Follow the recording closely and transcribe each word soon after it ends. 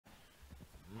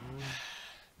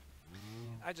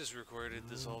I just recorded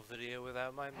this whole video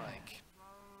without my mic.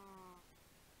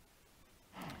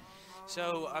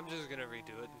 So I'm just gonna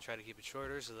redo it and try to keep it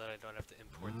shorter so that I don't have to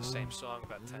import the same song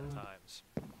about 10 times.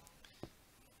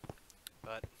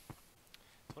 But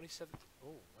 27.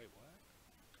 Oh wait, what?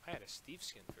 I had a Steve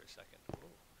skin for a second. Whoa.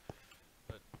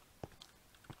 But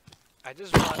I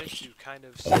just wanted to kind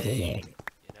of say,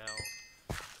 you know,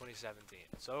 2017.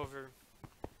 It's over.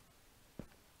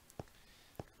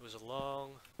 It was a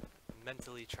long,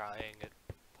 mentally trying at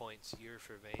points year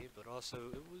for me, but also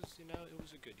it was, you know, it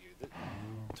was a good year.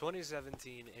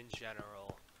 2017 in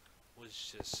general was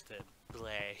just a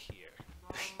bleh year,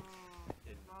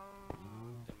 in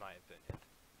my opinion,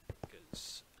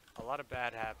 because a lot of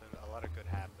bad happened, a lot of good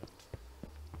happened.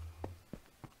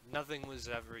 Nothing was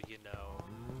ever, you know,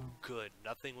 good.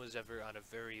 Nothing was ever on a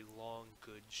very long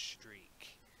good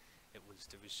streak.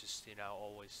 There was just, you know,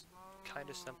 always kind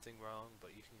of something wrong,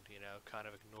 but you can, you know, kind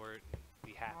of ignore it and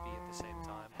be happy at the same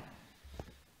time.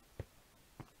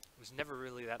 It was never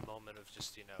really that moment of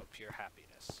just, you know, pure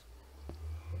happiness.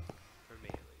 For me,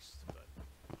 at least. But,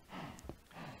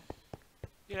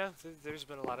 you know, there's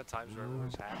been a lot of times where I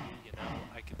was happy, you know.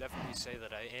 I can definitely say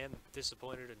that I am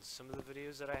disappointed in some of the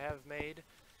videos that I have made.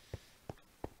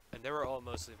 And they were all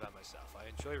mostly by myself. I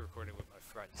enjoy recording with my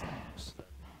friends the most.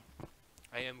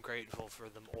 I am grateful for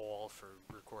them all for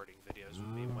recording videos with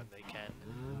me when they can.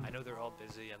 I know they're all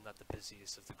busy. I'm not the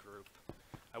busiest of the group.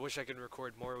 I wish I could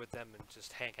record more with them and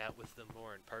just hang out with them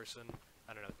more in person.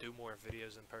 I don't know, do more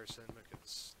videos in person,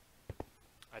 because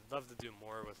I'd love to do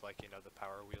more with, like, you know, the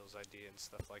Power Wheels idea and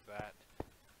stuff like that.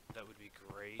 That would be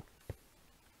great.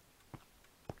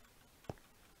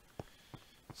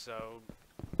 So,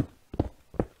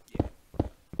 yeah.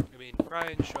 I mean,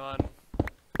 Ryan, Sean,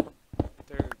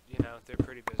 they're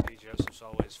pretty busy. Joseph's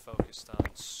always focused on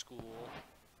school.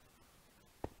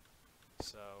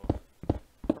 So,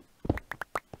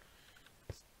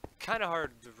 it's kind of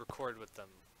hard to record with them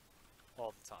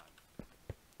all the time.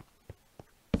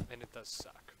 And it does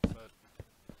suck, but,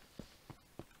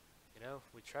 you know,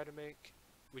 we try to make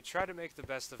the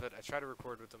best of it. I try to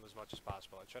record with them as much as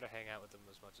possible. I try to hang out with them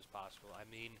as much as possible. I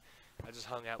mean, I just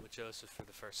hung out with Joseph for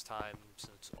the first time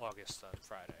since August on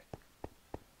Friday,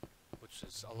 which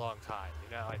is a long time.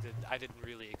 You know, I didn't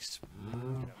really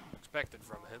expect it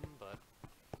from him, but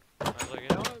I was like, you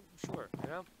know what, sure, you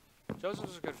know, Joseph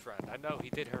was a good friend. I know he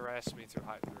did harass me through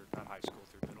not high school,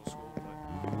 through middle school,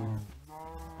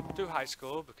 but through high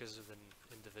school because of an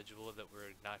individual that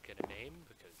we're not gonna name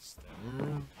because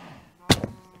they're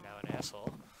now an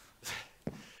asshole.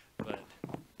 But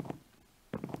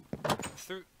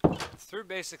through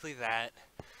basically that,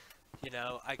 you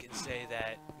know, I can say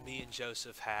that me and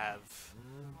Joseph have,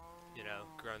 you know,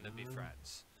 grown to be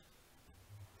friends.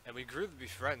 And we grew to be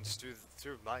friends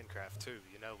through Minecraft too.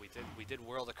 You know, we did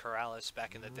World of Corrales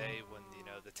back in the day when, you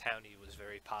know, the townie was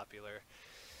very popular.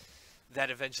 That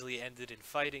eventually ended in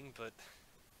fighting, but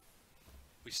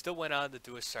we still went on to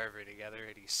do a server together,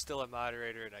 and he's still a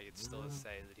moderator, and I can still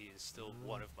say that he is still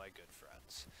one of my good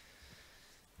friends.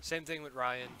 Same thing with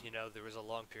Ryan. You know, there was a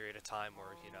long period of time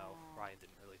where, you know, Ryan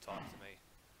didn't really talk to me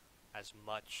as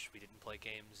much. We didn't play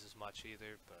games as much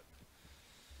either, but,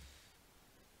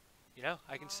 you know,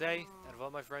 I can say, out of all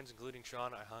my friends, including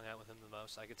Sean, I hung out with him the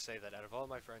most. I could say that out of all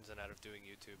my friends and out of doing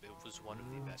YouTube, it was one of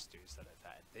the best years that I've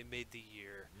had. They made the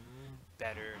year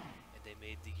better, and they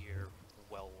made the year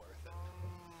well worth it.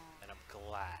 And I'm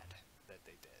glad that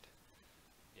they did.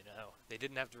 You know, they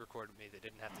didn't have to record with me, they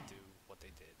didn't have to do what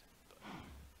they did, but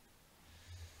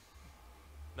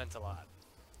meant a lot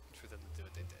for them to do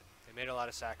what they did. They made a lot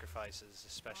of sacrifices,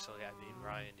 especially, I mean,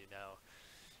 Ryan, you know,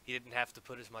 he didn't have to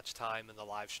put as much time in the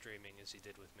live streaming as he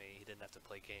did with me. He didn't have to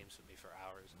play games with me for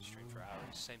hours and stream for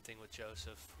hours. Same thing with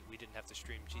Joseph. We didn't have to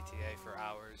stream GTA for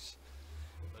hours,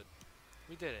 but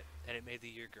we did it, and it made the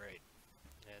year great.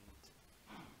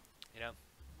 And, you know,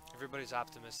 everybody's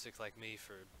optimistic like me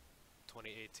for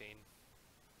 2018,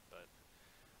 but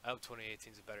I hope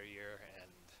 2018 is a better year,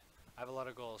 and I have a lot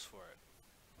of goals for it.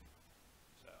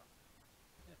 So,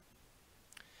 yeah.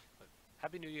 But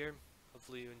Happy New Year.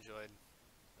 Hopefully you enjoyed.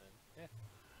 And, yeah.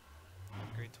 Have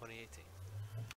a great 2018.